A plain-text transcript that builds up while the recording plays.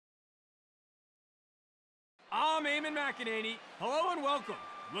I'm Eamon McEnany. Hello and welcome.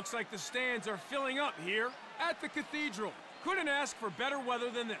 Looks like the stands are filling up here at the Cathedral. Couldn't ask for better weather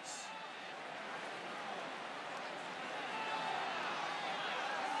than this.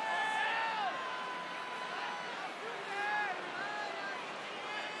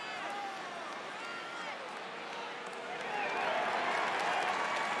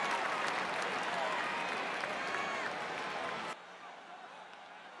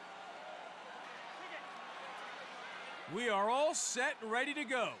 We are all set and ready to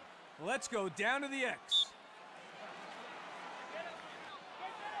go. Let's go down to the X.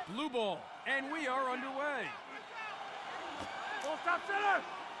 Blue ball, and we are underway. Ball stop center!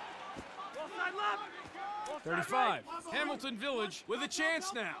 Ball side left! Ball 35, right. Hamilton Village with a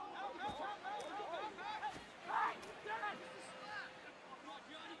chance now.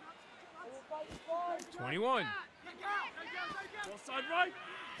 '21. Ball side right!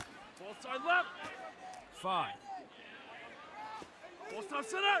 Ball side left! 5. Ball stop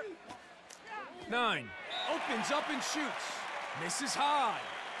center! 9. Opens up and shoots. Misses high.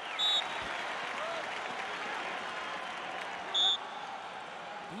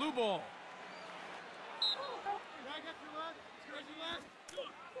 Blue ball.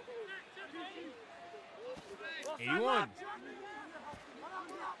 81.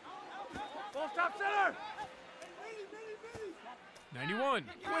 Ball stop center! 91.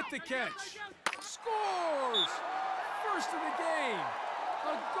 With the catch. Scores! First of the game.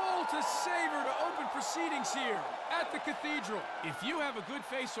 A goal to savor to open proceedings here at the Cathedral. If you have a good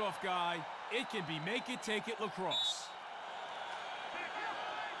face-off guy, it can be make-it-take-it lacrosse.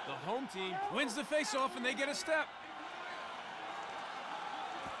 The home team wins the face-off and they get a step.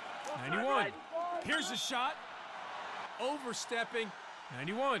 91. Here's a shot. Overstepping.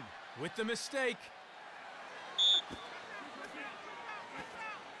 91 with the mistake.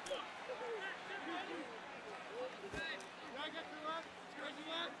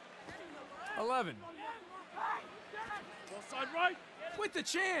 11. Ball side right! With the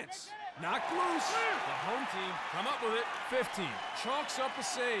chance. Knocked loose. The home team come up with it. 15. Chalks up a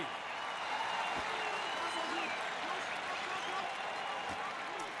save.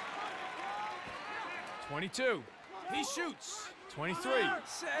 22. He shoots. 23.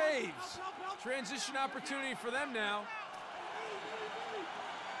 Saves. Transition opportunity for them now.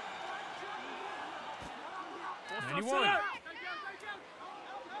 91.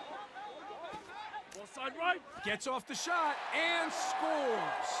 Ball side right! Gets off the shot and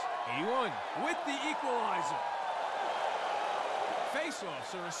scores. 81 with the equalizer.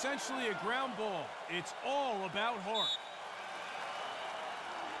 Face-offs are essentially a ground ball. It's all about heart.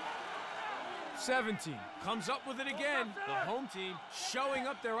 17 comes up with it again. The home team showing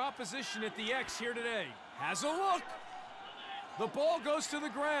up their opposition at the X here today. Has a look. The ball goes to the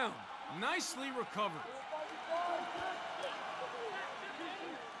ground. Nicely recovered.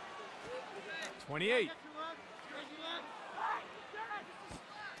 28.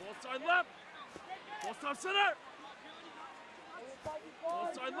 Ball side left! Ball stop center! Ball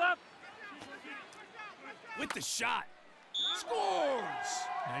side left! With the shot. Scores!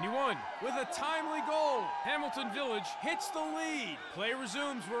 91 with a timely goal. Hamilton Village hits the lead. Play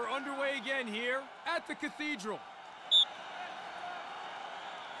resumes. We're underway again here at the Cathedral.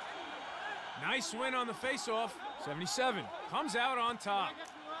 Nice win on the face-off. 77 comes out on top.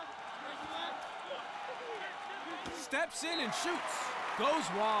 Steps in and shoots. Goes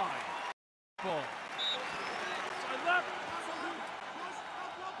wide. Ball. Side left!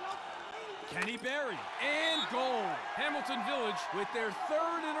 Kenny Berry and goal. Hamilton Village with their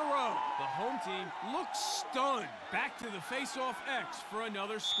third in a row. The home team looks stunned. Back to the face-off X for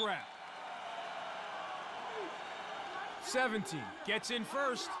another scrap. 17 gets in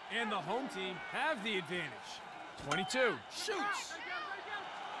first, and the home team have the advantage. 22 shoots.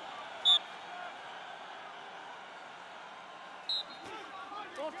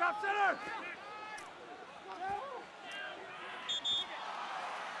 Ball stop center!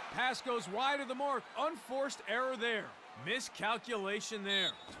 Pass goes wide of the mark. Unforced error there. Miscalculation there.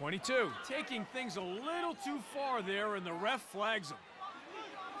 22 taking things a little too far there, and the ref flags him.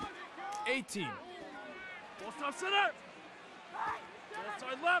 18. Ball stop center! Ball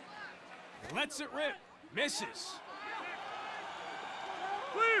side left! Lets it rip. Misses.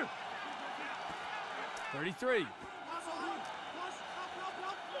 Clear! 33.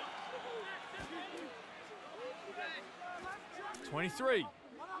 '23.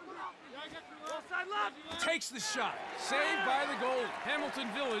 Ball side left! Takes the shot. Saved by the goalie. Hamilton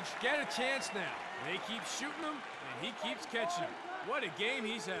Village get a chance now. They keep shooting him, and he keeps catching him. What a game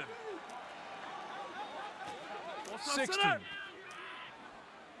he's having. 16.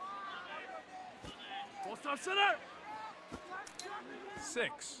 Ball center.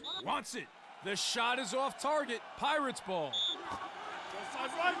 6. Wants it. The shot is off target. Pirates ball. Ball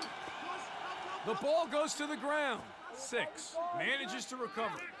side right. The ball goes to the ground. 6. Manages to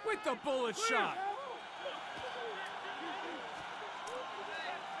recover with the bullet shot.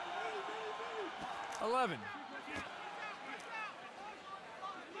 11.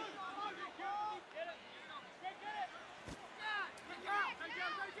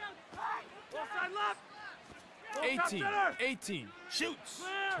 Ball side left. 18. 18. Shoots.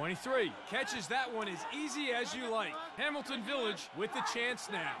 23. Catches that one as easy as you like. Hamilton Village with the chance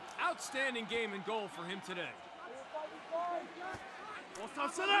now. Outstanding game and goal for him today. Ball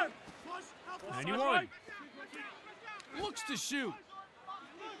center. 91. Looks to shoot.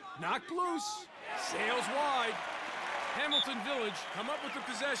 Knocked loose. Sails wide. Hamilton Village come up with the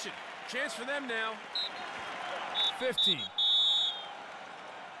possession. Chance for them now. 15.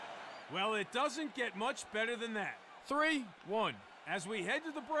 Well, it doesn't get much better than that. 3-1. As we head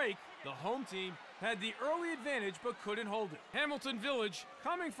to the break, the home team had the early advantage but couldn't hold it. Hamilton Village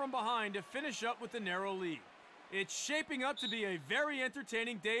coming from behind to finish up with the narrow lead. It's shaping up to be a very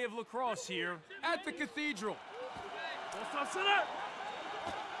entertaining day of lacrosse here at the Cathedral. Ball center.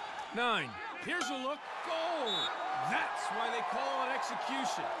 9. Here's a look. Goal! That's why they call it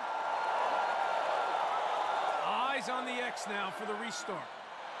execution. Eyes on the X now for the restart.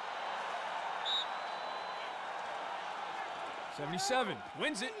 77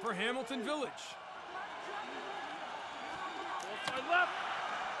 wins it for Hamilton Village. Ball side left.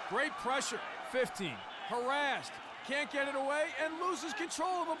 Great pressure. 15. Harassed. Can't get it away and loses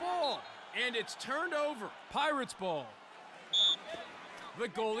control of the ball. And it's turned over. Pirates ball. The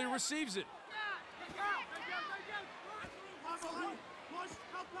goalie receives it.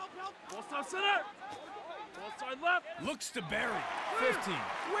 Ball center. Ball side left. Looks to bury. 15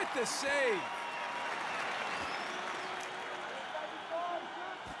 with the save.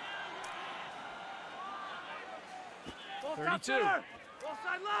 Ball 32. center. Ball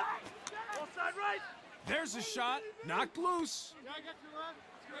side left. Ball side right. There's a shot. Knocked loose.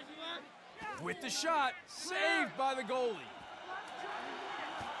 With the shot. Saved by the goalie.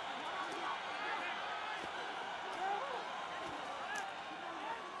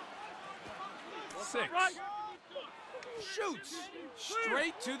 Ball 6. side right. Shoots.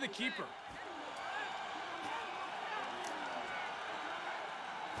 Straight to the keeper.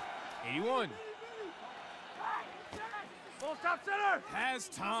 81. Ball top center. Has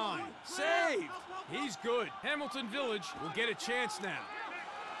time. Save. He's good. Hamilton Village will get a chance now.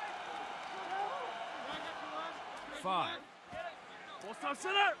 5. Ball top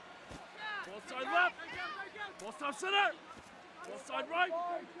center. Ball side left. Ball top center. Ball side right.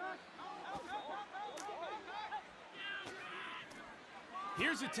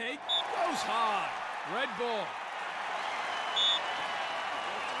 Here's a take. Goes high. Red ball.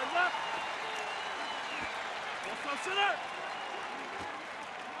 Ball side left. Ball top center.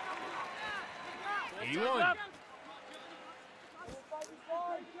 Ball 81. side left.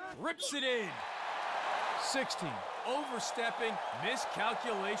 Rips it in. 16. Overstepping.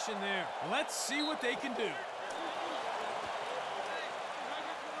 Miscalculation there. Let's see what they can do.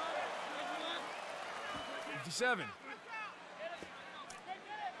 57.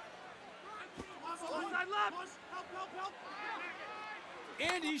 Ball side left.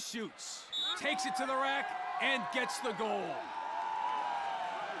 And he shoots. Takes it to the rack and gets the goal.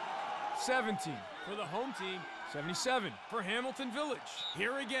 17 for the home team. 77 for Hamilton Village.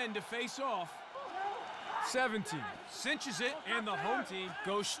 Here again to face off. 17 cinches it and the home team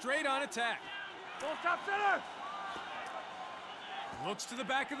goes straight on attack. Ball top center. Looks to the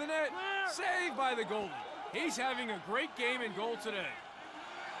back of the net. Saved by the goalie. He's having a great game and goal today.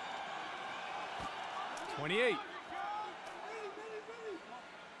 28.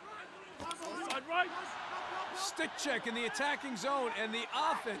 Ball side right. Stick check in the attacking zone, and the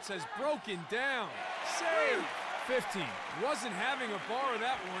offense has broken down. Save. 15. Wasn't having a bar of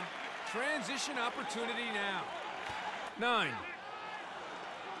that one. Transition opportunity now. 9.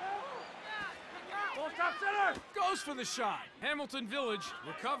 Ball top center. Goes for the shot. Hamilton Village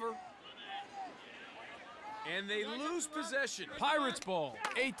recover. And they lose possession. Pirates ball.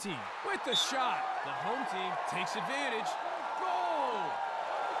 18 with the shot. The home team takes advantage. Goal!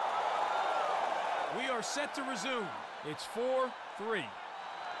 We are set to resume. It's 4-3.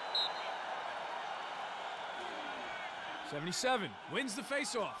 77 wins the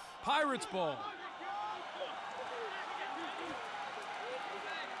faceoff. Pirates ball.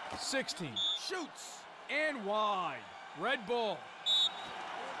 16 shoots and wide. Red ball.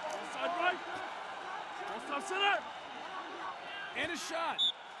 Ball side right. Ball top center. And a shot.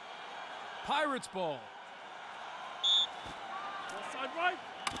 Pirates ball. Ball side right.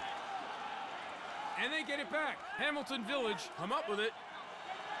 And they get it back. Hamilton Village come up with it.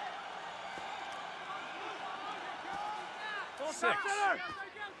 Ball 6. side center.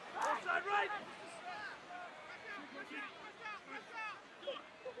 Ball side right.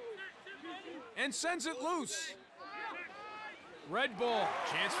 And sends it loose. Red ball.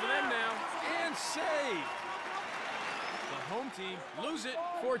 Chance for them now. And save. The home team lose it.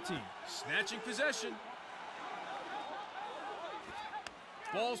 14. Snatching possession.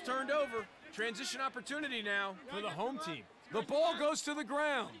 Ball's turned over. Transition opportunity now for the home team. The ball goes to the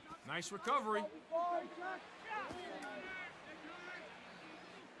ground. Nice recovery.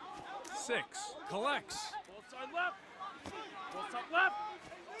 6. Collects. Ball side left. Ball side left.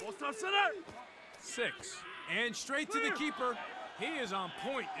 Ball side center. 6. And straight to the keeper. He is on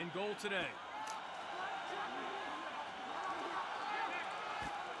point in goal today.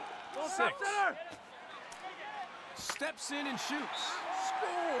 Ball 6. side center. Steps in and shoots.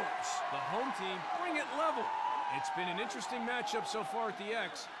 Scores! The home team bring it level. It's been an interesting matchup so far at the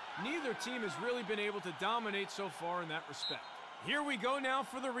X. Neither team has really been able to dominate so far in that respect. Here we go now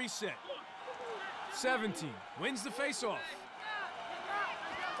for the reset. 17 wins the faceoff.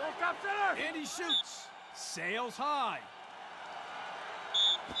 Ball top center. And he shoots. Sails high.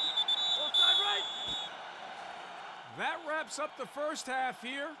 Ball side right. That wraps up the first half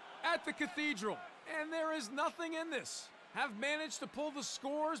here at the Cathedral. And there is nothing in this. Have managed to pull the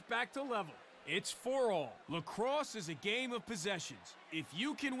scores back to level. It's 4-all. Lacrosse is a game of possessions. If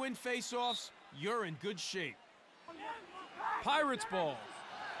you can win faceoffs, you're in good shape. Pirates ball.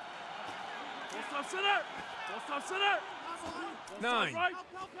 Ball top center. Ball top center. Ball 9. side right.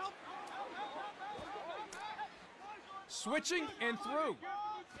 Switching and through.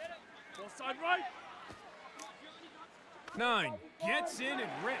 Ball side right. 9 gets in and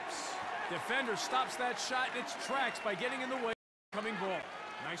rips. Defender stops that shot in its tracks by getting in the way of the coming ball.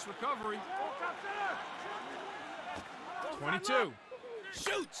 Nice recovery. Ball top center. Ball side 22. left.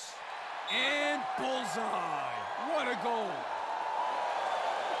 Shoots. And bullseye. What a goal.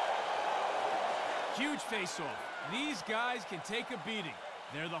 Huge face-off. These guys can take a beating.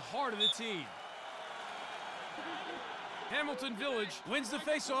 They're the heart of the team. Hamilton Village wins the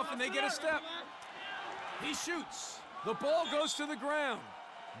face-off and they get a step. He shoots. The ball goes to the ground.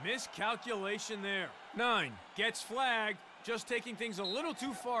 Miscalculation there. 9 gets flagged, just taking things a little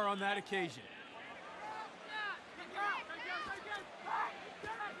too far on that occasion.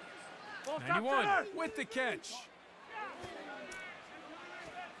 Ball top 91 center. with the catch.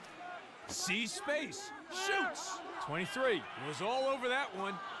 Sees space. Shoots. 23 was all over that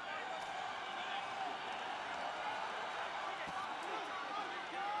one.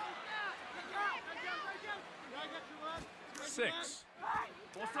 6.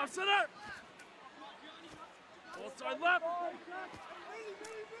 Ball top center. Ball side left.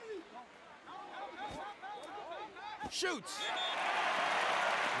 Shoots.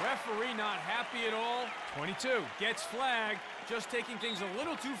 Referee not happy at all. 22 gets flagged, just taking things a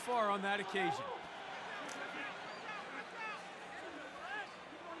little too far on that occasion.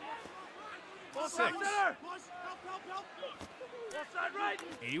 Ball 6. top center. Ball side right.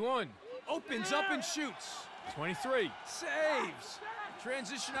 81 opens up and shoots. 23 saves.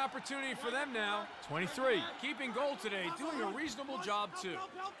 Transition opportunity for them now. 23 keeping goal today, doing a reasonable job too.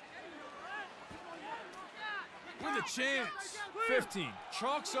 With a chance. 15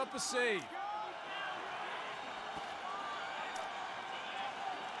 chalks up a save.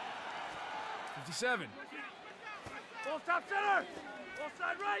 57. Ball top center. Ball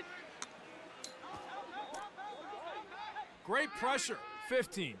side right. Great pressure.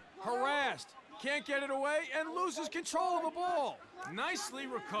 15 harassed. Can't get it away and loses control of the ball. Nicely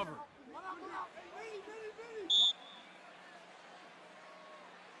recovered.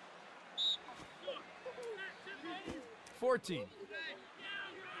 14.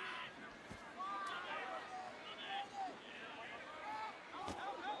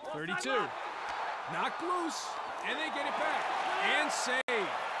 .32. Knocked loose, and they get it back. And saved.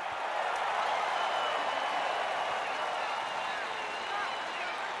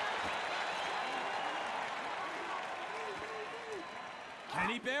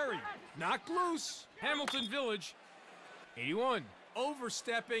 Kenny Berry, knocked loose. Hamilton Village, 81.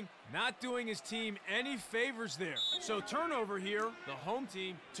 Overstepping, not doing his team any favors there. So turnover here, the home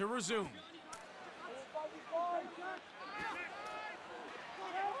team to resume.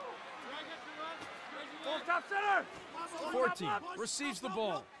 Ball top center. 14 receives the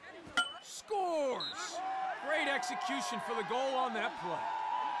ball. Scores! Great execution for the goal on that play.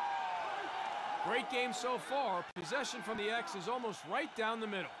 Great game so far. Possession from the X is almost right down the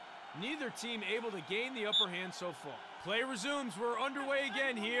middle. Neither team able to gain the upper hand so far. Play resumes. We're underway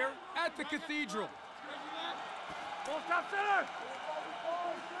again here at the Cathedral. Ball stop center!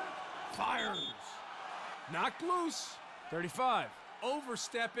 Fires. Knocked loose. 35.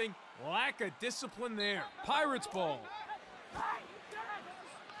 Overstepping. Lack of discipline there. Pirates ball. Ball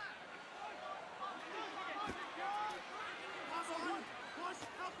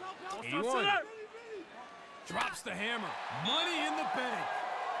stop 81. center! Drops the hammer. Money in the bank.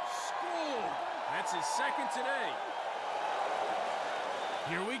 Score. That's his second today.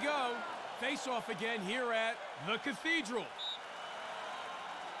 Here we go. Face off again here at the Cathedral.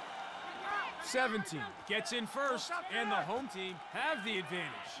 17 gets in first, and the home team have the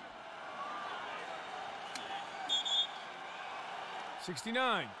advantage.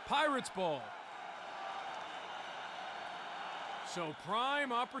 69, Pirates ball. So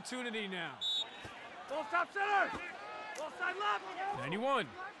prime opportunity now. Ball stop center! Ball side left! 91,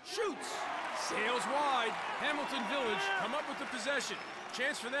 shoots, sails wide. Hamilton Village come up with the possession.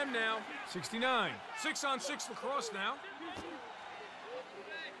 Chance for them now. 69, 6-on-6 lacrosse now.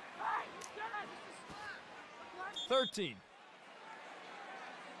 13.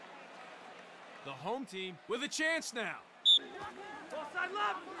 The home team with a chance now. Ball side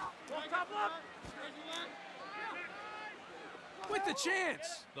left! Ball top left! With the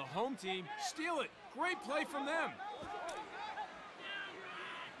chance. The home team steal it. Great play from them.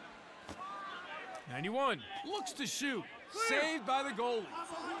 91 looks to shoot. Saved by the goalie.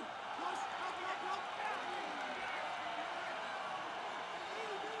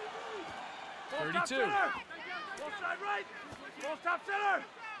 32. Ball side right! Ball stop center!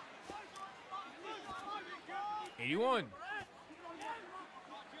 81.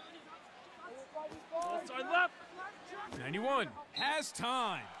 Ball side left! 91 has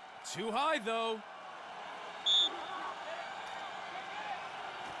time. Too high though.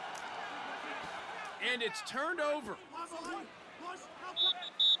 And it's turned over.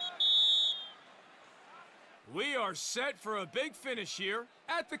 We are set for a big finish here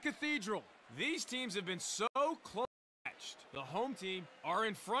at the Cathedral. These teams have been so close matched. The home team are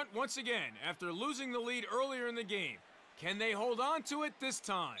in front once again after losing the lead earlier in the game. Can they hold on to it this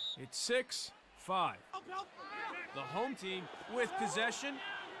time? It's 6-5. The home team with possession.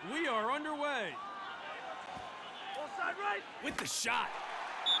 We are underway. Ball side right! With the shot.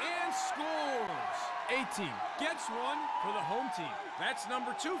 And scores. 18 gets one for the home team. That's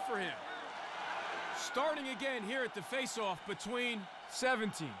number 2 for him. Starting again here at the face-off between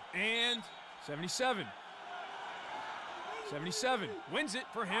 17 and 77. 77 wins it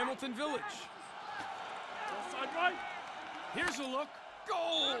for Hamilton Village. Ball side right! Here's a look.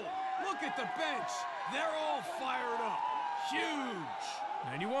 Goal! Look at the bench. They're all fired up.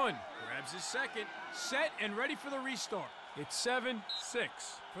 Huge. 91 grabs his second. Set and ready for the restart. It's 7-6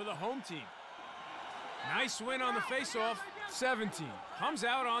 for the home team. Nice win on the face-off. 17 comes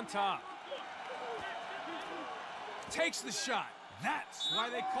out on top. Takes the shot. That's why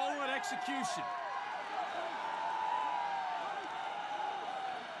they call it execution.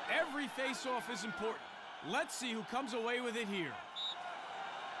 Every face-off is important. Let's see who comes away with it here.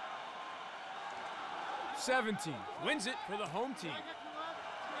 17 wins it for the home team.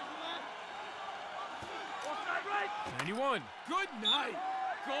 Ball side right! 91, good night.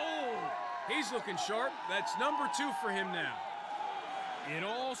 Goal. He's looking sharp. That's number 2 for him now. It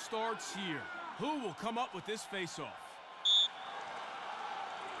all starts here. Who will come up with this face-off?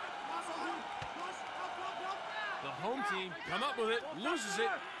 The home team come up with it, loses it.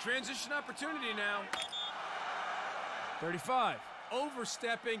 Transition opportunity now. 35,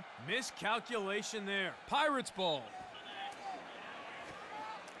 overstepping, miscalculation there. Pirates ball.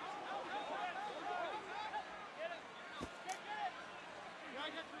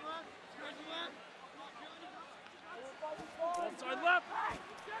 Ball side left!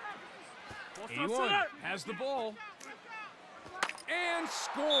 Ball stop 81 center! has the ball and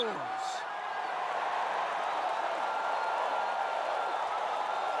scores.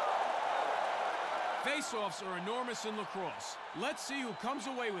 Face-offs are enormous in lacrosse. Let's see who comes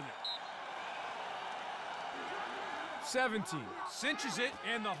away with it. 17 cinches it,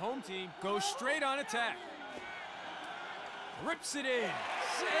 and the home team goes straight on attack. Rips it in.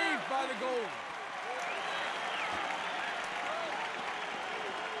 Saved by the goal.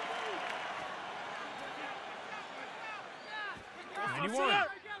 Ball 91.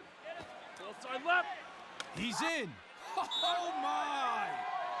 side left! He's in. Oh, my.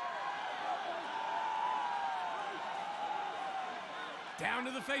 Down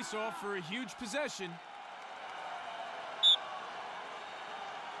to the face-off for a huge possession.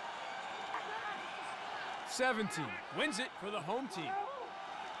 17 wins it for the home team.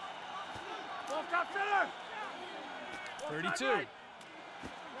 top center. 32.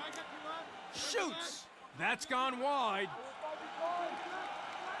 Shoots. That's gone wide.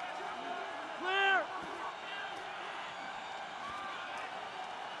 Clear.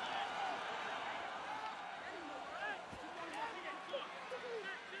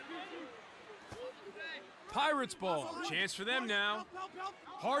 Pirates ball. Chance for them now.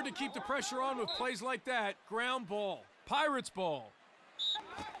 Hard to keep the pressure on with plays like that. Ground ball. Pirates ball.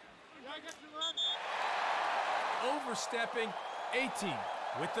 Overstepping. 18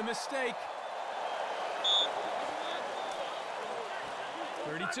 with the mistake.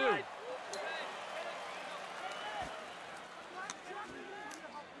 32.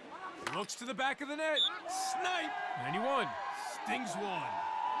 Looks to the back of the net. Snipe. 91. Stings one.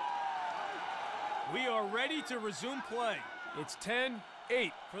 We are ready to resume play. It's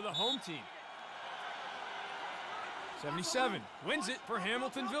 10-8 for the home team. 77 wins it for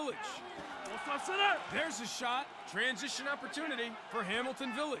Hamilton Village. There's a shot. Transition opportunity for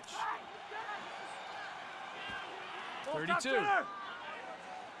Hamilton Village. 32.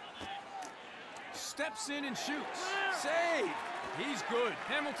 Steps in and shoots. Save. He's good.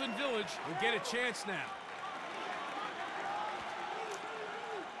 Hamilton Village will get a chance now.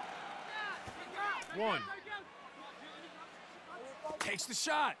 1. Takes the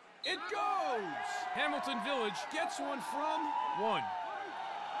shot. It goes. Hamilton Village gets one from 1.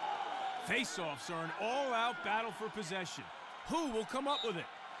 Face-offs are an all-out battle for possession. Who will come up with it?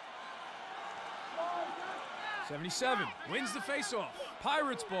 77 wins the face-off.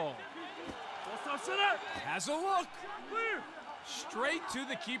 Pirates ball. Has a look. Straight to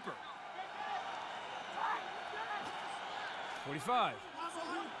the keeper. 45.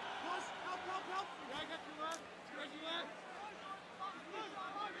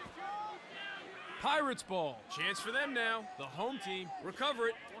 Pirates ball. Chance for them now. The home team recover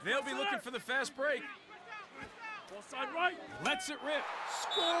it. They'll be looking for the fast break. Side right. Lets it rip.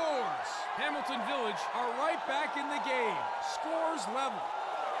 Scores. Hamilton Village are right back in the game. Scores level.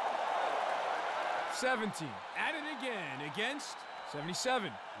 17. At it again against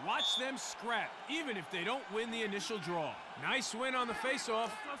 77. Watch them scrap, even if they don't win the initial draw. Nice win on the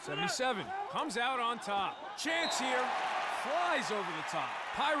face-off. 77 comes out on top. Chance here. Flies over the top.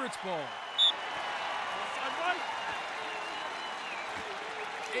 Pirates ball.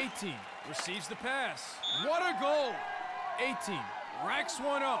 18 receives the pass. What a goal! 18 racks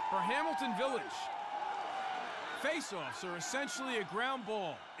one up for Hamilton Village. Face-offs are essentially a ground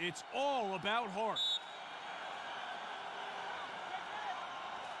ball. It's all about heart.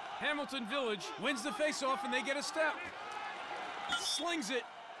 Hamilton Village wins the face-off and they get a step. Slings it.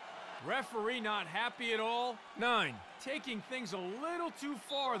 Referee not happy at all. 9 taking things a little too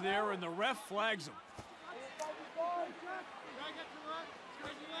far there and the ref flags him.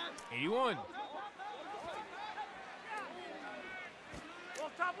 81.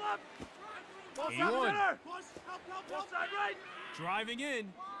 Top left. 81. Side right. Driving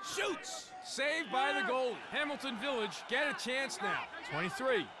in. Shoots. Saved by the goalie. Hamilton Village get a chance now.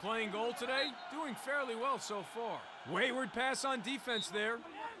 23. Playing goal today. Doing fairly well so far. Wayward pass on defense there.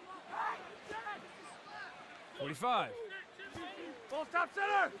 45. Ball top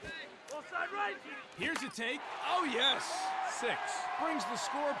center. Ball side right. Here's a take. Oh, yes. 6. Brings the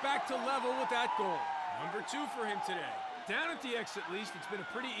score back to level with that goal. Number 2 for him today. Down at the X, at least, it's been a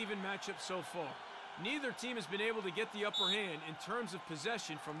pretty even matchup so far. Neither team has been able to get the upper hand in terms of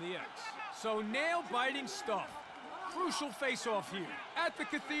possession from the X. So nail-biting stuff. Crucial face-off here at the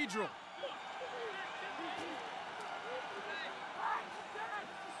Cathedral.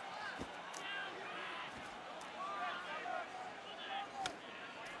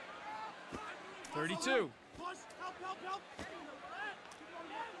 .32.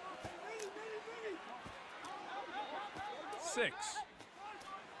 6.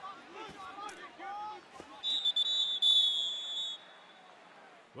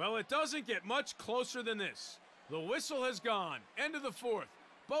 Well, it doesn't get much closer than this. The whistle has gone. End of the 4th.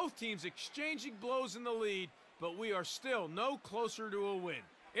 Both teams exchanging blows in the lead, but we are still no closer to a win.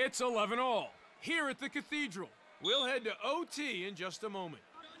 It's 11-all here at the Cathedral. We'll head to OT in just a moment.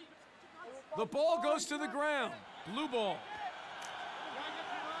 The ball goes to the ground. Blue ball.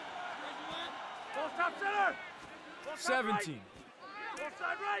 Ball top center. 17. Ball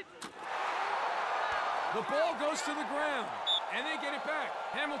side right. The ball goes to the ground, and they get it back.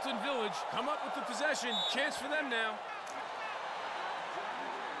 Hamilton Village come up with the possession. Chance for them now.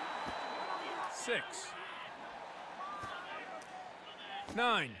 6.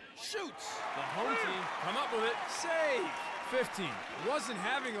 9. Shoots. The home team come up with it. Save. 15. Wasn't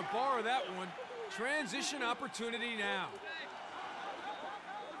having a bar of that one. Transition opportunity now.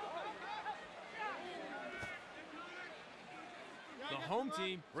 home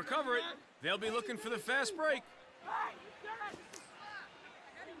team recover it. They'll be looking for the fast break.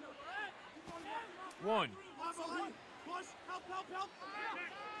 1.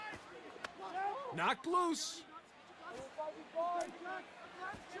 Knocked loose.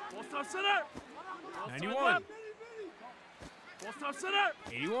 91.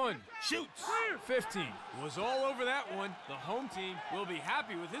 81. Shoots. 15. Was all over that one. The home team will be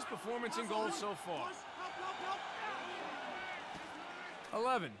happy with his performance and goals so far.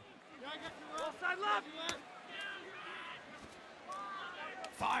 11.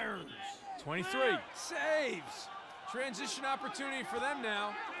 Fires. 23. Saves. Transition opportunity for them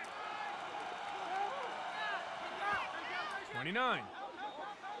now. 29.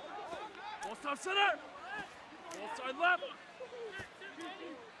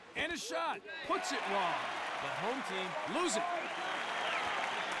 And a shot. Puts it wide. The home team lose it.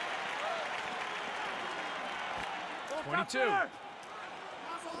 22.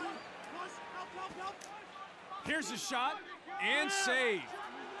 Here's a shot and save.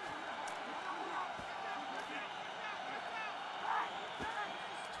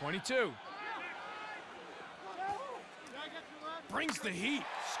 22. Brings the heat.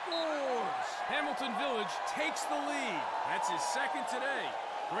 Scores. Hamilton Village takes the lead. That's his second today.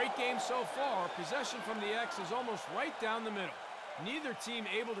 Great game so far. Possession from the X is almost right down the middle. Neither team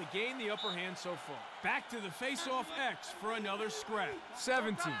able to gain the upper hand so far. Back to the face-off X for another scrap.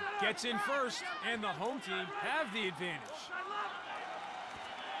 17 gets in first, and the home team have the advantage.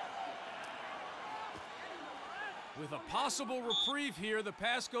 With a possible reprieve here, the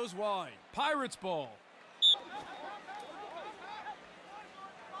pass goes wide. Pirates ball.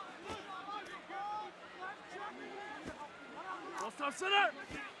 Center.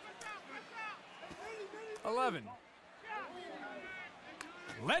 11.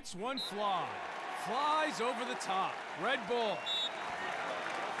 Lets one fly. Flies over the top. Red ball.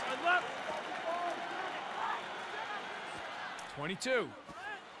 22.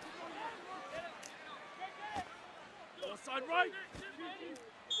 Side right.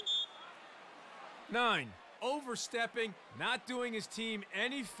 9. Overstepping, not doing his team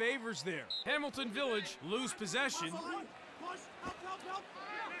any favors there. Hamilton Village lose possession.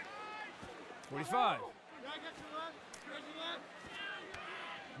 45.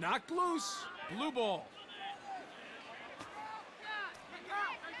 Knocked loose. Blue ball.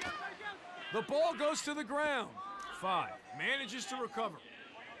 The ball goes to the ground. 5. Manages to recover.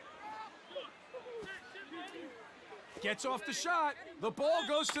 Gets off the shot. The ball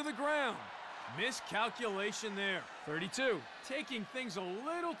goes to the ground. Miscalculation there. 32. Taking things a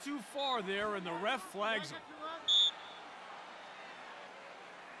little too far there, and the ref flags him.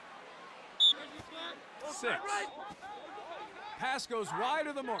 6. Pass goes wide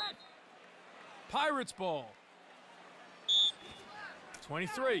of the mark. Pirates ball.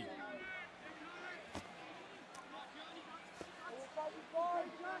 23.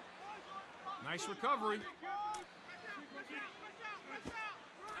 Nice recovery.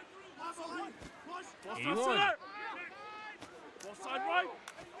 81. Ball side right.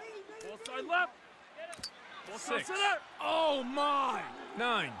 Ball side left. Ball side 6. center. Oh my!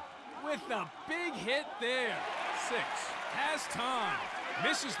 9. With the big hit there. 6. Has time.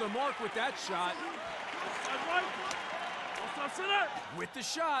 Misses the mark with that shot. Ball side right. Ball side center. With the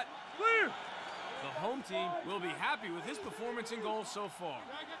shot. Clear. The home team will be happy with his performance and goals so far.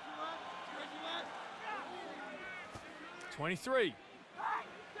 23.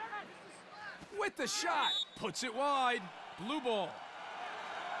 With the shot. Puts it wide. Blue ball.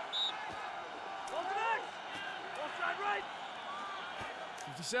 Ball connect. Ball side right.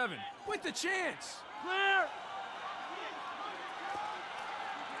 57. With the chance. Clear.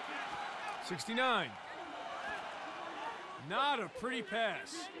 69. Not a pretty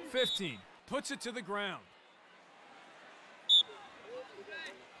pass. 15. Puts it to the ground.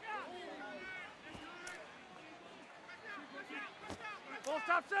 Ball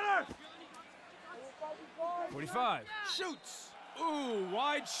top center. 45. Shoots. Ooh,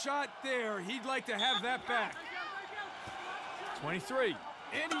 wide shot there. He'd like to have that back. 23.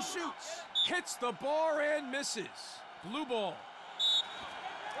 And he shoots. Hits the bar and misses. Blue ball.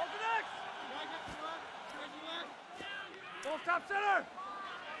 Ball connect. Ball top center.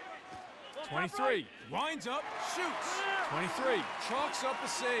 23. Winds up. Shoots. 23. Chalks up a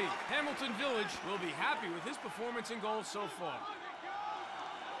save. Hamilton Village will be happy with his performance and goals so far.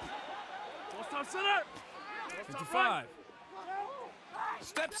 Ball top center. 55.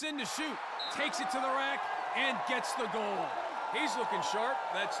 Steps in to shoot. Takes it to the rack and gets the goal. He's looking sharp.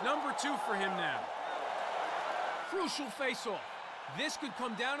 That's number 2 for him now. Crucial face-off. This could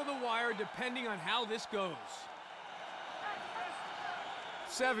come down to the wire depending on how this goes.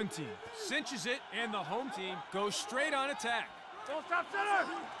 17 cinches it, and the home team goes straight on attack. Ball stop center.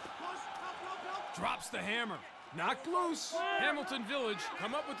 Drops the hammer. Knocked loose. Hamilton Village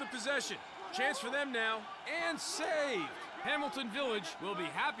come up with the possession. Chance for them now, and saved. Hamilton Village will be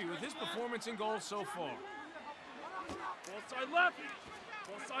happy with his performance in goal so far. Ball side left.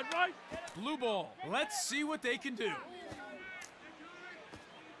 Ball side right. Blue ball. Let's see what they can do.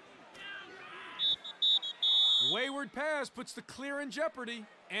 Wayward pass puts the clear in jeopardy,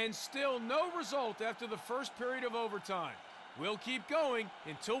 and still no result after the first period of overtime. We'll keep going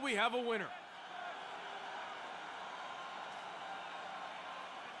until we have a winner.